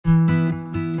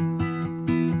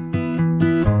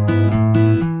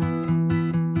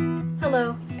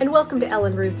welcome to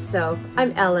Ellen Ruth's Soap.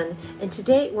 I'm Ellen, and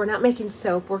today we're not making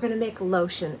soap, we're going to make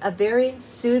lotion, a very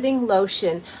soothing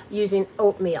lotion using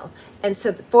oatmeal. And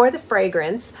so for the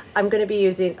fragrance, I'm going to be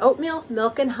using oatmeal,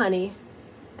 milk, and honey.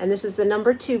 And this is the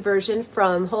 #2 version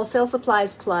from Wholesale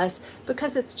Supplies Plus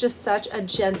because it's just such a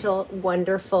gentle,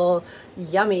 wonderful,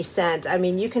 yummy scent. I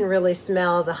mean, you can really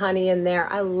smell the honey in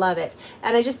there. I love it.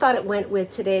 And I just thought it went with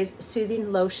today's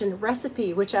soothing lotion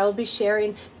recipe, which I will be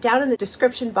sharing down in the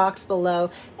description box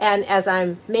below. And as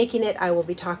I'm making it, I will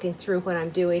be talking through what I'm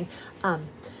doing.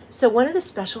 So one of the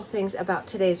special things about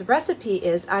today's recipe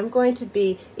is I'm going to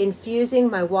be infusing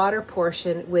my water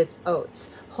portion with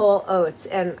oats, whole oats,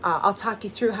 and I'll talk you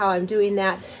through how I'm doing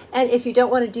that. And if you don't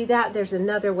want to do that, there's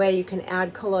another way. You can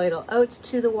add colloidal oats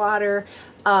to the water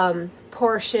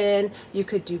portion. You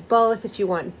could do both if you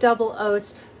want double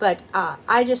oats, but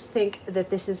I just think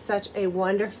that this is such a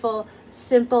wonderful,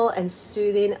 simple, and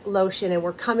soothing lotion. And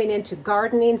we're coming into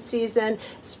gardening season.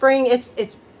 Spring,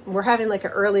 we're having like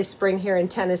an early spring here in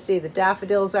Tennessee. The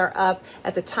daffodils are up.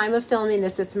 At the time of filming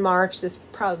this, it's March. This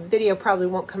video probably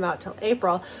won't come out till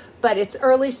April, but it's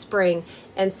early spring.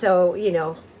 And so, you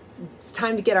know, it's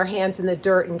time to get our hands in the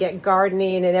dirt and get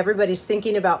gardening, and everybody's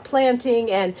thinking about planting.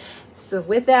 And so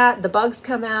with that, the bugs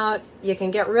come out. You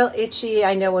can get real itchy.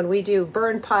 I know when we do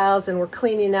burn piles and we're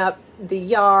cleaning up the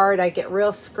yard, I get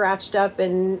real scratched up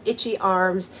and itchy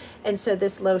arms. And so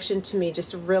this lotion to me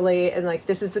just really, and like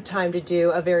this is the time to do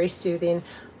a very soothing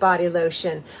body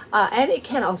lotion. And it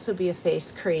can also be a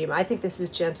face cream. I think this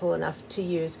is gentle enough to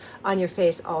use on your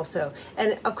face also.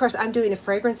 And of course, I'm doing a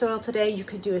fragrance oil today. You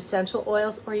could do essential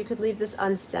oils, or you could leave this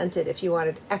unscented if you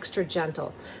wanted extra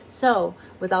gentle. So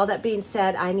with all that being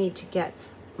said, I need to get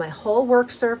my whole work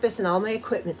surface and all my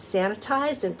equipment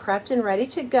sanitized and prepped and ready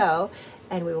to go.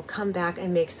 And we will come back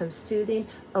and make some soothing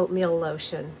oatmeal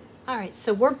lotion. All right,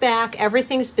 so we're back.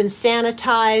 Everything's been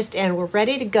sanitized and we're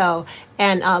ready to go.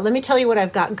 And let me tell you what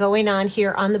I've got going on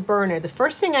here on the burner. The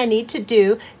first thing I need to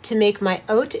do to make my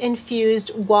oat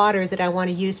infused water that I want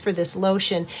to use for this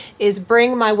lotion is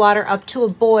bring my water up to a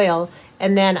boil.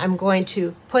 And then I'm going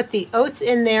to put the oats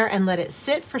in there and let it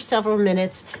sit for several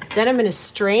minutes. Then I'm going to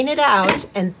strain it out,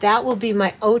 and that will be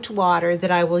my oat water that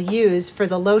I will use for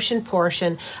the lotion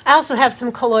portion. I also have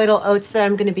some colloidal oats that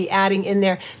I'm going to be adding in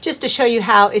there just to show you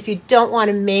how, if you don't want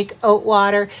to make oat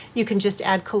water, you can just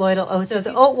add colloidal oats. So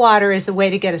the oat water is the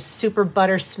way to get a super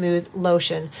butter smooth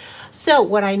lotion. So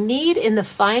what I need in the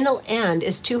final end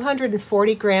is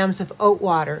 240 grams of oat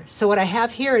water. So what I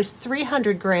have here is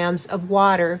 300 grams of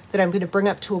water that I'm going to bring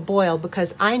up to a boil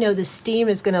because I know the steam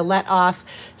is going to let off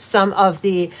some of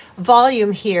the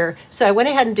volume here. So I went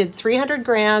ahead and did 300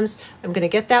 grams. I'm going to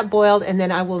get that boiled, and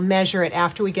then I will measure it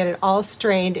after we get it all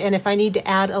strained. And if I need to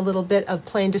add a little bit of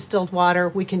plain distilled water,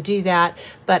 we can do that.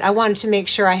 But I wanted to make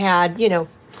sure I had, you know,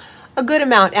 a good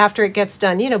amount after it gets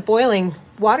done. You know, boiling,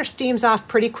 water steams off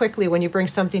pretty quickly when you bring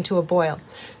something to a boil.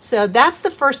 So that's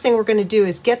the first thing we're going to do,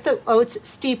 is get the oats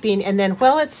steeping, and then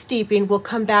while it's steeping, we'll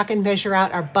come back and measure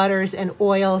out our butters and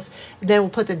oils. And then we'll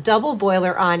put the double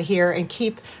boiler on here and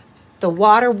keep the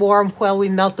water warm while we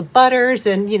melt the butters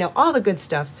and, you know, all the good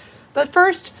stuff. But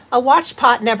first, a watch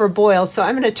pot never boils, so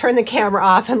I'm going to turn the camera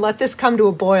off and let this come to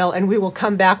a boil, and we will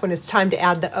come back when it's time to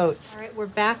add the oats. All right, we're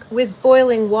back with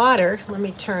boiling water. Let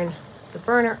me turn the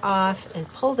burner off and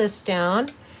pull this down.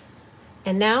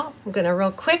 And now I'm going to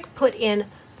real quick put in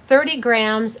 30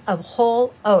 grams of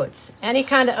whole oats. Any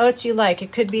kind of oats you like.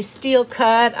 It could be steel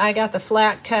cut. I got the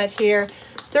flat cut here.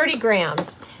 30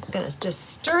 grams. I'm going to just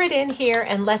stir it in here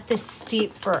and let this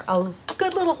steep for a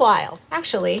good little while.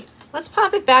 Actually, let's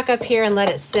pop it back up here and let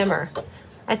it simmer.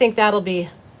 I think that'll be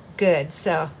good.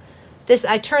 So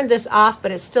I turned this off,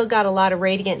 but it's still got a lot of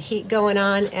radiant heat going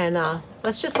on, and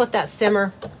let's just let that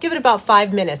simmer. Give it about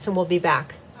 5 minutes and we'll be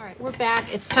back. All right, we're back.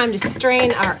 It's time to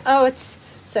strain our oats.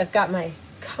 So I've got my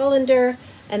colander,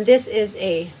 and this is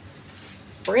a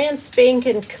brand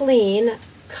spanking clean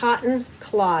cotton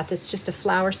cloth. It's just a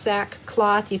flour sack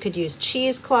cloth. You could use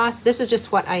cheesecloth. This is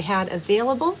just what I had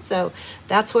available, so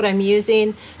that's what I'm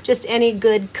using. Just any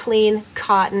good clean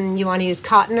cotton. You want to use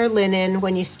cotton or linen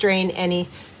when you strain any,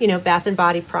 you know, bath and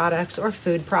body products or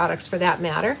food products for that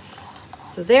matter.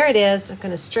 So there it is. I'm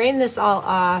going to strain this all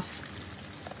off.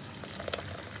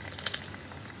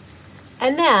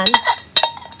 And then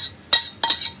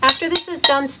after this is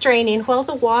done straining, while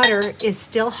the water is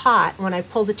still hot, when I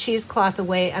pull the cheesecloth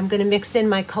away, I'm going to mix in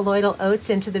my colloidal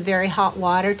oats into the very hot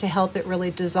water to help it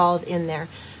really dissolve in there.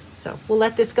 So we'll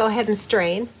let this go ahead and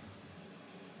strain.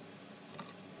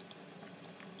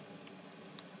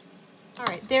 All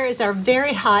right, There is our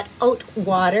very hot oat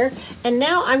water, and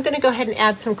now I'm going to go ahead and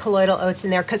add some colloidal oats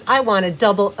in there because I want a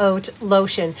double oat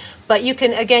lotion. But you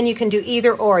can, again, you can do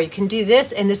either or. You can do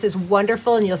this, and this is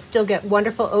wonderful, and you'll still get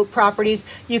wonderful oat properties.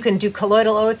 You can do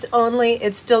colloidal oats only.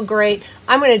 It's still great.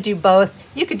 I'm going to do both.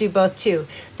 You could do both too.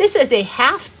 This is a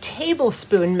 1/2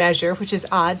 tablespoon measure, which is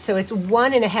odd. So it's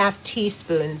 1.5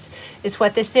 teaspoons is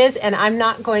what this is, and I'm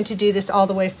not going to do this all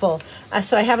the way full.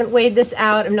 So I haven't weighed this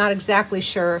out. I'm not exactly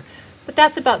sure. But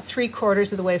that's about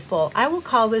 3/4 of the way full. I will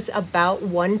call this about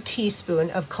 1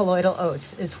 teaspoon of colloidal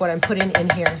oats is what I'm putting in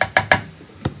here.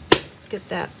 Let's get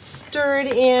that stirred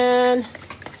in.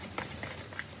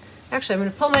 Actually, I'm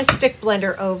going to pull my stick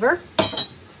blender over.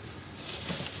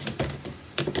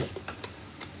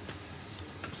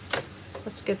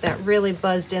 Let's get that really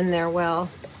buzzed in there well.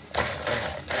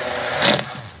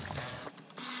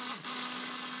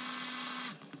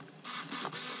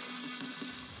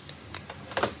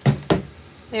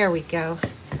 There we go.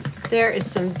 There is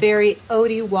some very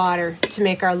oaty water to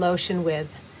make our lotion with.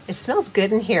 It smells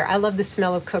good in here. I love the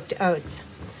smell of cooked oats.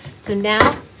 So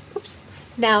now,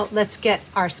 now let's get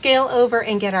our scale over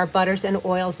and get our butters and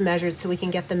oils measured so we can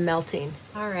get them melting.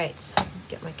 All right,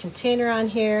 get my container on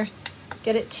here,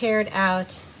 get it tared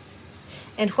out.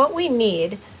 And what we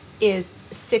need is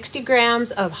 60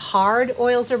 grams of hard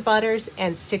oils or butters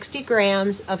and 60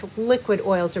 grams of liquid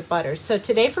oils or butters. So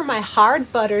today for my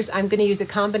hard butters, I'm going to use a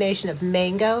combination of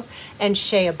mango and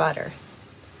shea butter.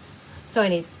 So I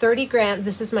need 30 grams.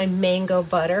 This is my mango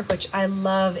butter, which I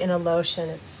love in a lotion.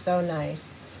 It's so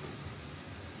nice.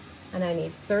 And I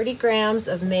need 30 grams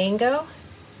of mango.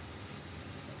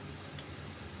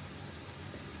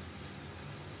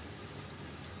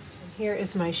 Here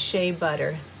is my shea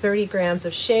butter, 30 grams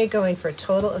of shea going for a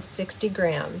total of 60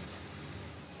 grams.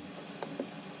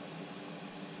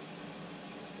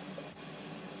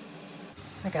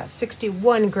 I got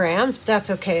 61 grams, but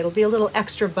that's okay. It'll be a little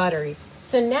extra buttery.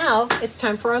 So now it's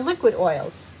time for our liquid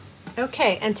oils.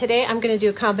 Okay, and today I'm going to do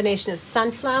a combination of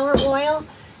sunflower oil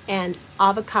and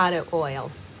avocado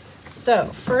oil. So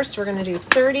first we're going to do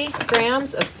 30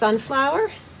 grams of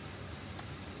sunflower.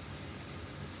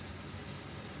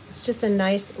 It's just a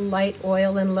nice light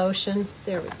oil and lotion.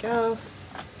 There we go.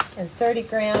 And 30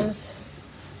 grams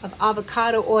of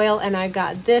avocado oil, and I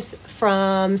got this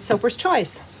from Soaper's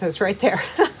Choice. So it's right there.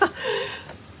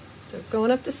 So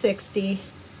going up to 60.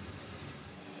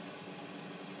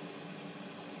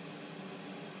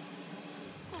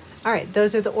 All right,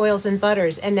 those are the oils and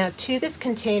butters. And now to this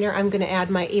container, I'm going to add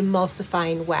my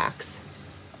emulsifying wax.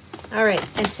 All right,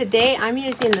 and today I'm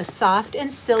using the Soft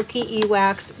and Silky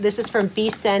E-Wax. This is from Be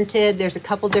Scented. There's a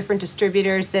couple different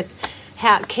distributors that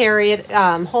carry it.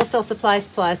 Wholesale Supplies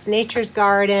Plus, Nature's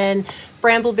Garden,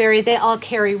 Brambleberry, they all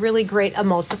carry really great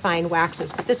emulsifying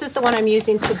waxes. But this is the one I'm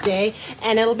using today,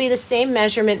 and it'll be the same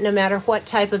measurement no matter what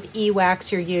type of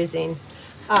E-Wax you're using.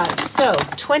 So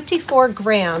 24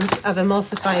 grams of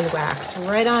emulsifying wax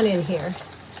right on in here.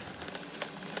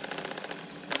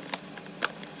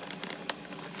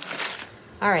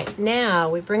 All right, now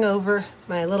we bring over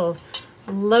my little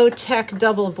low-tech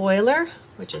double boiler,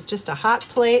 which is just a hot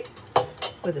plate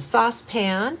with a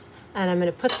saucepan, and I'm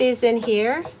going to put these in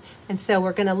here. And so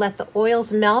we're going to let the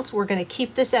oils melt. We're going to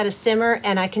keep this at a simmer,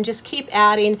 and I can just keep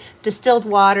adding distilled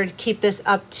water to keep this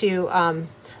up to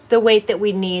the weight that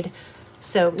we need.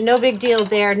 So no big deal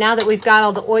there. Now that we've got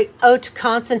all the oat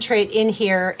concentrate in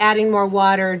here, adding more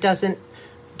water doesn't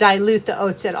dilute the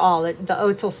oats at all. The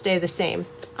oats will stay the same.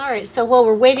 All right, so while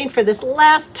we're waiting for this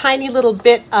last tiny little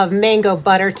bit of mango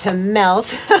butter to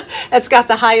melt, it's got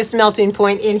the highest melting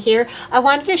point in here, I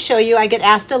wanted to show you, I get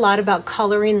asked a lot about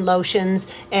coloring lotions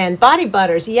and body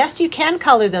butters. Yes, you can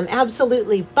color them,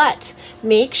 absolutely, but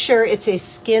make sure it's a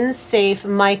skin-safe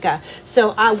mica.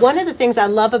 So one of the things I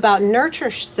love about Nurture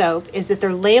soap is that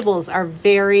their labels are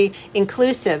very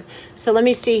inclusive. So let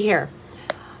me see here.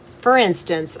 For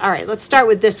instance, all right, let's start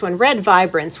with this one, Red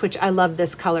Vibrance, which I love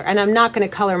this color. And I'm not going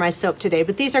to color my soap today,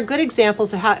 but these are good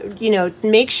examples of how,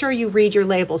 make sure you read your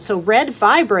label. So Red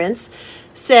Vibrance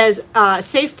says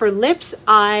safe for lips,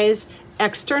 eyes,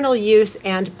 external use,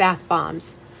 and bath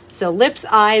bombs. So lips,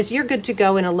 eyes, you're good to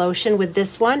go in a lotion with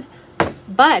this one.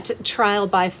 But Trial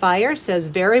by Fire says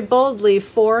very boldly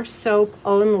for soap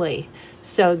only.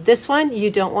 So this one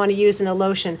you don't want to use in a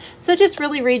lotion. So just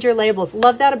really read your labels.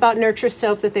 Love that about Nurture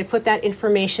soap, that they put that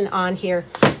information on here.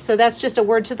 So that's just a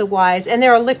word to the wise. And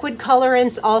there are liquid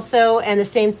colorants also, and the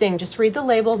same thing. Just read the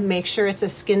label, make sure it's a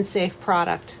skin-safe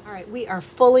product. All right, we are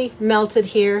fully melted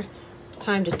here.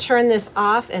 Time to turn this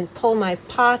off and pull my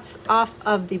pots off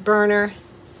of the burner.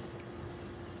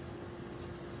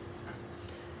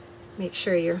 Make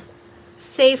sure your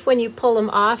safe when you pull them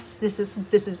off. This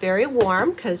is very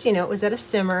warm because, you know, it was at a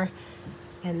simmer.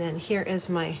 And then here is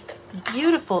my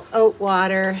beautiful oat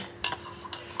water.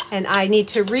 And I need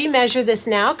to remeasure this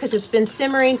now because it's been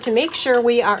simmering to make sure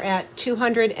we are at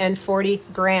 240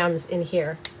 grams in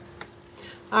here.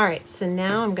 All right, so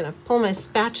now I'm gonna pull my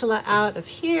spatula out of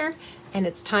here, and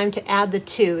it's time to add the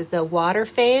two, the water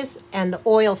phase and the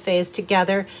oil phase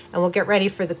together, and we'll get ready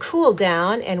for the cool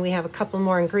down, and we have a couple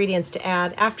more ingredients to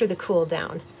add after the cool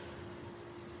down.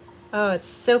 Oh, it's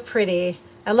so pretty.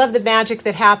 I love the magic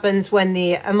that happens when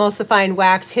the emulsifying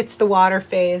wax hits the water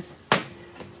phase.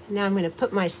 Now I'm going to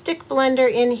put my stick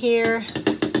blender in here,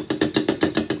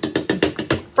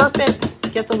 burp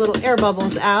it, get the little air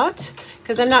bubbles out,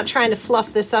 because I'm not trying to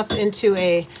fluff this up into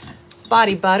a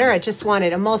body butter. I just want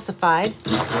it emulsified.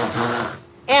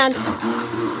 And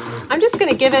I'm just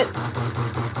going to give it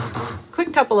a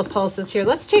quick couple of pulses here.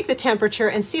 Let's take the temperature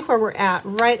and see where we're at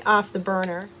right off the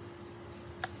burner.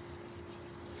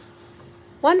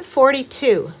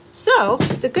 142. So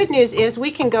the good news is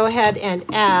we can go ahead and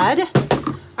add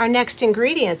our next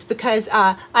ingredients, because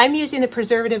I'm using the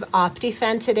preservative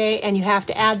Optiphen today, and you have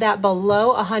to add that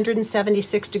below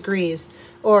 176 degrees,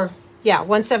 or yeah,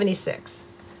 176.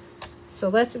 So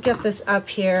let's get this up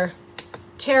here,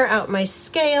 tear out my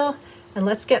scale, and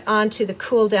let's get on to the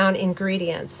cool down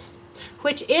ingredients,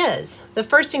 which is, the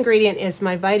first ingredient is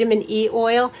my vitamin E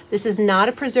oil. This is not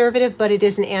a preservative, but it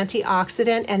is an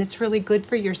antioxidant, and it's really good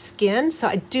for your skin. So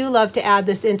I do love to add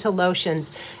this into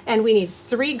lotions. And we need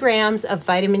 3 grams of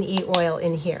vitamin E oil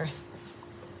in here.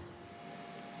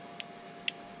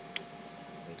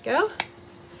 There we go.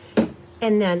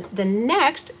 And then the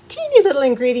next teeny little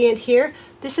ingredient here,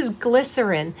 this is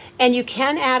glycerin, and you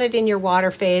can add it in your water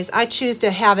phase. I choose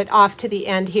to have it off to the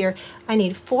end here. I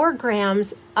need 4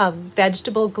 grams of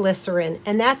vegetable glycerin,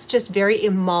 and that's just very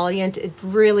emollient. It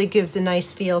really gives a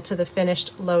nice feel to the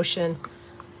finished lotion.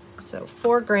 So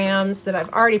 4 grams that I've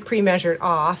already pre-measured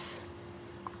off.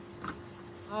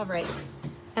 All right,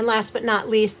 and last but not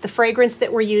least, the fragrance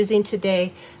that we're using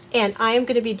today, and I am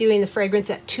going to be doing the fragrance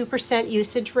at 2%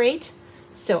 usage rate.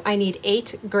 So I need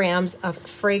 8 grams of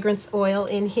fragrance oil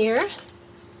in here.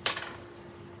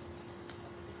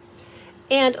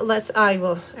 And I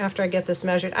will, after I get this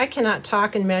measured, I cannot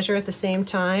talk and measure at the same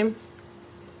time.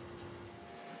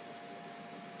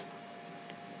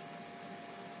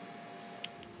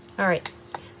 All right,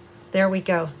 there we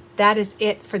go. That is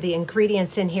it for the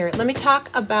ingredients in here. Let me talk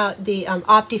about the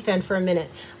Optiphen for a minute.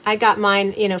 I got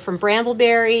mine, you know, from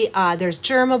Brambleberry. There's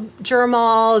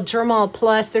Germol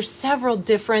Plus. There's several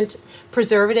different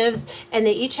preservatives, and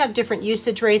they each have different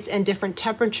usage rates and different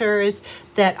temperatures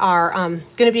that are going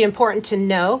to be important to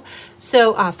know.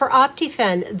 So for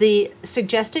Optiphen, the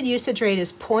suggested usage rate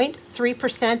is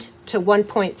 0.3% to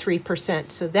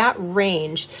 1.3%, so that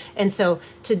range. And so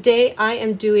today I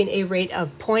am doing a rate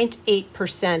of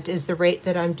 0.8% is the rate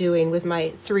that I'm doing with my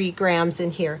 3 grams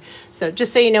in here. So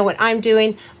just so you know what I'm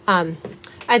doing,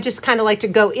 I just kind of like to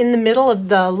go in the middle of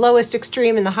the lowest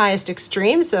extreme and the highest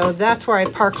extreme, so that's where I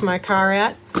parked my car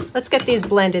at. Let's get these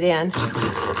blended in.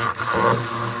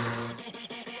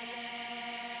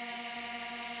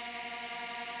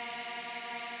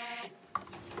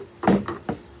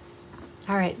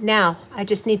 All right, now I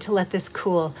just need to let this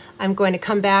cool. I'm going to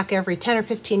come back every 10 or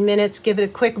 15 minutes, give it a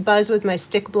quick buzz with my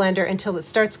stick blender until it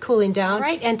starts cooling down. All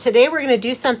right, and today we're going to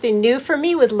do something new for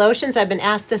me with lotions. I've been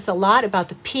asked this a lot about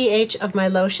the pH of my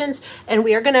lotions, and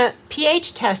we are going to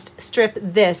pH test strip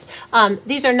this.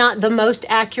 These are not the most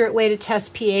accurate way to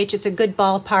test pH. It's a good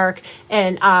ballpark,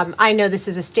 and I know this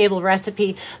is a stable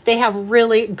recipe. They have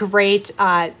really great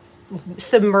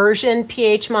submersion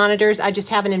pH monitors. I just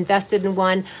haven't invested in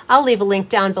one. I'll leave a link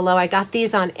down below. I got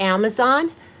these on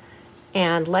Amazon,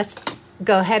 and let's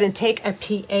go ahead and take a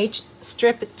pH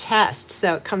strip test.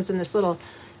 So it comes in this little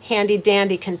handy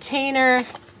dandy container,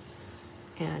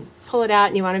 and pull it out,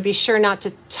 and you want to be sure not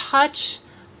to touch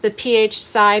the pH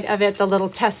side of it, the little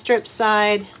test strip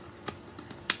side.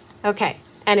 Okay,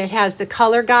 and it has the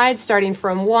color guide starting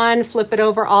from 1, flip it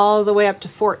over all the way up to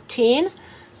 14.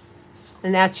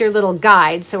 And that's your little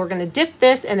guide. So we're going to dip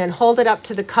this and then hold it up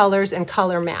to the colors and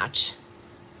color match.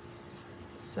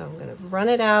 So I'm going to run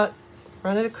it out,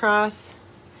 run it across,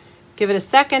 give it a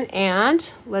second,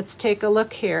 and let's take a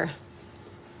look here.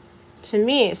 To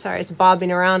me, sorry, it's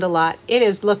bobbing around a lot. It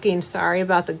is looking, sorry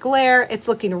about the glare, it's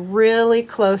looking really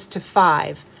close to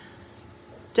 5.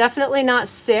 Definitely not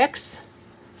 6.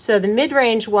 So the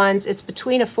mid-range ones, it's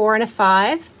between a 4 and a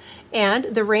 5. And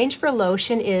the range for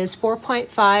lotion is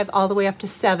 4.5 all the way up to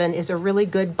 7 is a really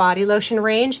good body lotion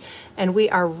range, and we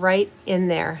are right in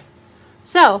there.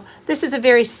 So this is a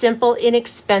very simple,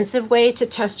 inexpensive way to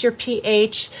test your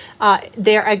pH.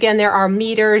 There are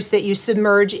meters that you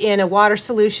submerge in a water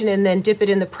solution and then dip it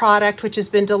in the product, which has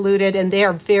been diluted, and they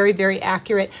are very, very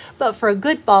accurate. But for a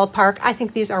good ballpark, I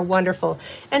think these are wonderful.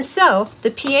 And so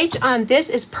the pH on this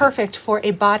is perfect for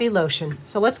a body lotion.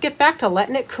 So let's get back to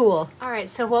letting it cool. All right,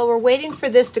 so while we're waiting for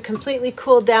this to completely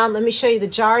cool down, let me show you the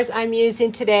jars I'm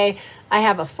using today. I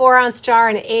have a 4-ounce jar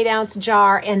and an 8-ounce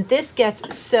jar, and this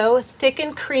gets so thick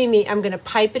and creamy. I'm going to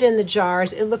pipe it in the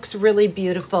jars. It looks really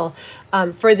beautiful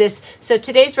for this. So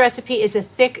today's recipe is a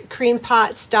thick cream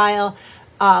pot style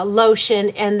lotion,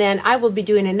 and then I will be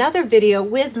doing another video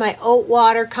with my oat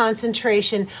water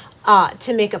concentration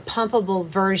to make a pumpable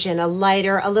version, a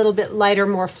little bit lighter,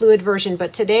 more fluid version.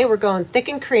 But today we're going thick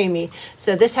and creamy,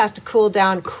 so this has to cool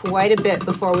down quite a bit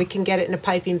before we can get it in a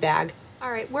piping bag. All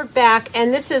right, we're back,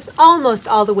 and this is almost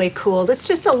all the way cooled. It's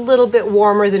just a little bit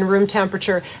warmer than room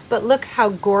temperature, but look how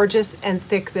gorgeous and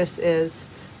thick this is.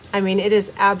 I mean, it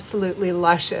is absolutely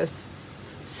luscious.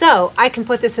 So I can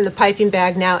put this in the piping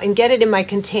bag now and get it in my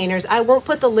containers. I won't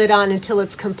put the lid on until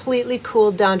it's completely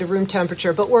cooled down to room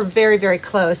temperature, but we're very, very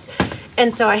close.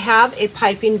 And so I have a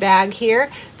piping bag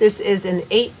here. This is an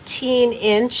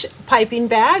 18-inch piping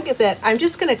bag that I'm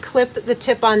just going to clip the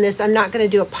tip on this. I'm not going to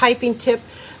do a piping tip.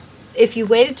 If you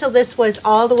waited till this was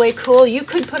all the way cool, you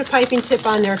could put a piping tip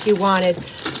on there if you wanted.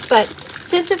 But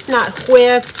since it's not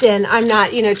whipped and I'm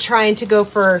not, trying to go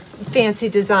for fancy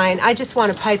design, I just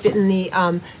want to pipe it in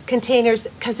the containers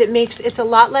because it's a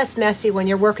lot less messy when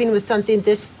you're working with something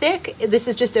this thick. This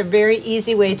is just a very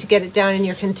easy way to get it down in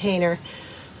your container.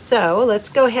 So let's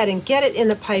go ahead and get it in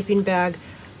the piping bag.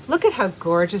 Look at how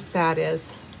gorgeous that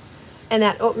is. And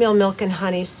that oatmeal milk and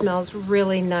honey smells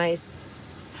really nice.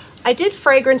 I did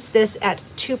fragrance this at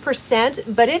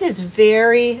 2%, but it is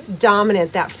very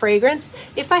dominant, that fragrance.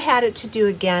 If I had it to do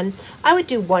again, I would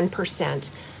do 1%.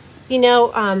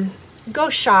 Go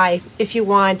Shea if you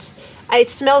want. It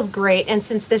smells great, and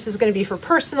since this is going to be for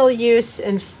personal use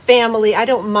and family, I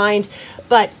don't mind.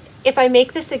 But if I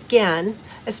make this again,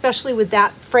 especially with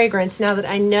that fragrance, now that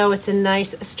I know it's a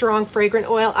nice, strong, fragrant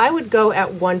oil, I would go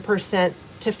at 1%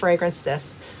 to fragrance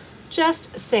this.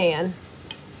 Just saying.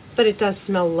 But it does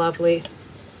smell lovely.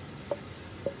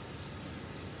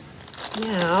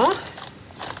 Now,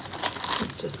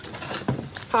 let's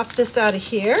just pop this out of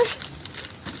here,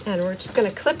 and we're just going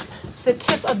to clip the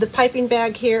tip of the piping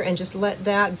bag here and just let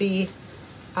that be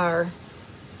our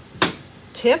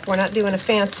tip. We're not doing a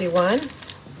fancy one.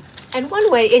 And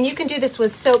one way, and you can do this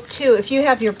with soap too, if you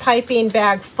have your piping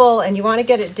bag full and you want to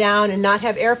get it down and not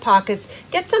have air pockets,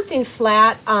 get something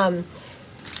flat.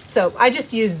 So I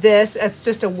just use this. It's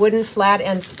just a wooden flat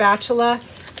end spatula,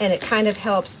 and it kind of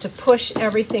helps to push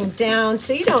everything down.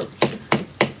 So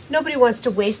nobody wants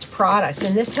to waste product,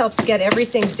 and this helps get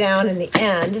everything down in the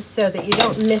end so that you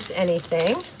don't miss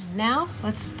anything. Now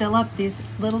let's fill up these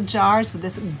little jars with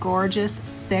this gorgeous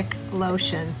thick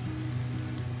lotion.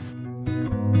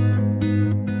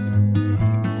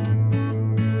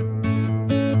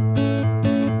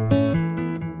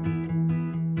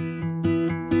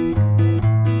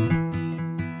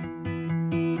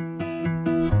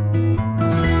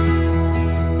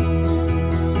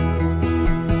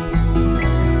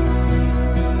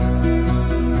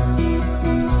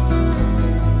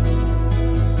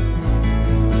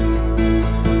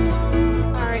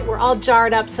 All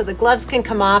jarred up so the gloves can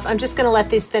come off. I'm just going to let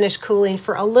these finish cooling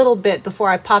for a little bit before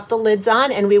I pop the lids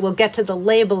on, and we will get to the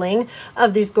labeling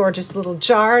of these gorgeous little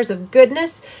jars of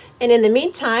goodness. And in the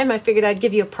meantime, I figured I'd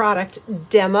give you a product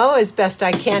demo as best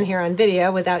I can here on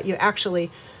video without you actually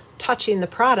touching the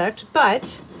product.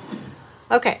 But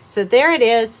okay, so there it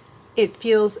is. It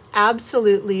feels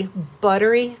absolutely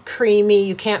buttery, creamy.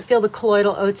 You can't feel the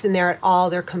colloidal oats in there at all.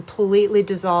 They're completely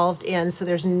dissolved in, so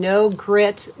there's no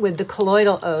grit with the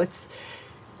colloidal oats.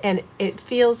 And it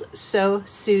feels so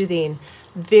soothing.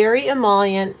 Very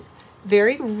emollient,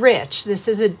 very rich. This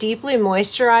is a deeply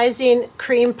moisturizing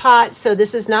cream pot, so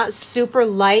this is not super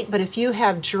light, but if you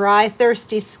have dry,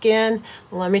 thirsty skin,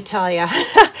 let me tell you,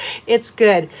 it's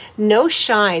good. No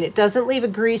shine. It doesn't leave a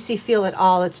greasy feel at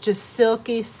all. It's just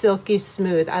silky, silky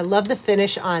smooth. I love the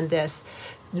finish on this.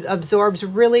 It absorbs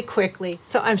really quickly.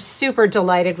 So I'm super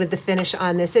delighted with the finish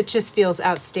on this. It just feels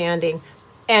outstanding.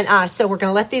 And so we're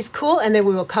going to let these cool, and then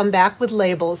we will come back with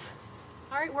labels.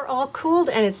 All right, we're all cooled,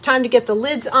 and it's time to get the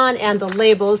lids on and the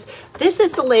labels. This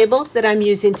is the label that I'm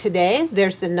using today.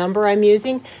 There's the number I'm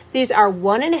using. These are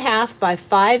 1.5 by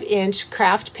 5-inch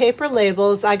craft paper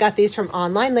labels. I got these from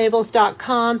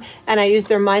onlinelabels.com, and I use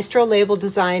their Maestro label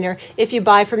designer. If you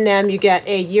buy from them, you get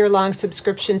a year-long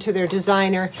subscription to their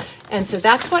designer. And so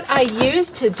that's what I use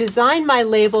to design my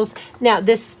labels. Now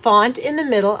this font in the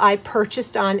middle I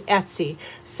purchased on Etsy.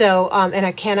 So, and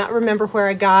I cannot remember where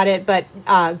I got it, but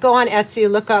go on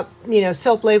Etsy, look up, you know,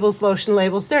 soap labels, lotion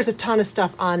labels. There's a ton of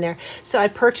stuff on there. So I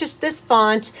purchased this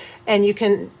font, and you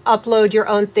can upload your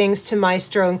own things to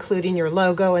Maestro, including your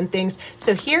logo and things.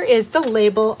 So here is the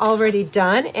label already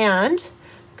done, and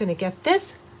I'm gonna get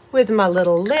this with my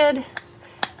little lid.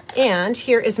 And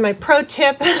here is my pro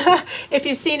tip. If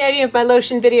you've seen any of my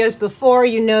lotion videos before,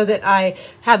 you know that I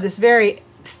have this very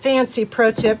fancy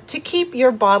pro tip to keep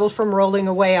your bottle from rolling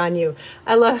away on you.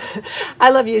 I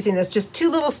love using this. Just 2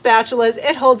 little spatulas.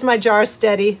 It holds my jar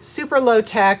steady, super low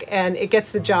tech, and it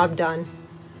gets the job done.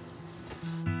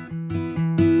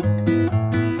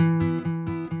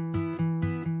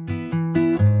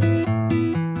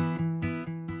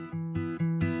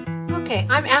 Okay,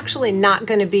 I'm actually not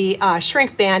going to be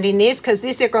shrink banding these because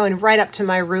these are going right up to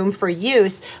my room for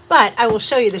use, but I will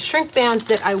show you the shrink bands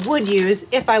that I would use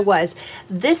if I was.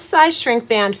 This size shrink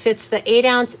band fits the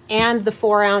 8-ounce and the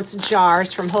 4-ounce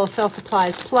jars from Wholesale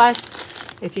Supplies Plus.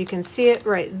 If you can see it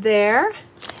right there,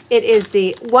 it is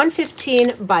the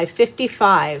 115 by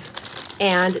 55,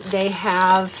 and they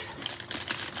have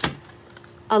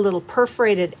a little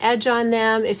perforated edge on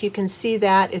them. If you can see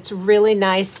that, it's really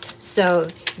nice. So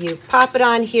you pop it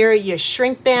on here, you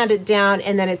shrink band it down,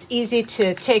 and then it's easy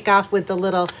to take off with the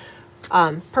little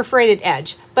perforated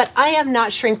edge. But I am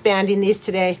not shrink banding these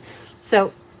today.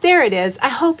 So there it is. I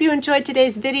hope you enjoyed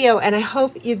today's video, and I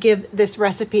hope you give this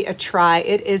recipe a try.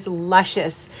 It is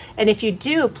luscious. And if you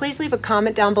do, please leave a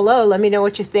comment down below. Let me know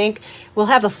what you think. We'll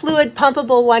have a fluid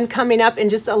pumpable one coming up in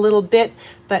just a little bit.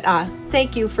 But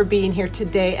thank you for being here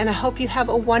today, and I hope you have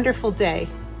a wonderful day.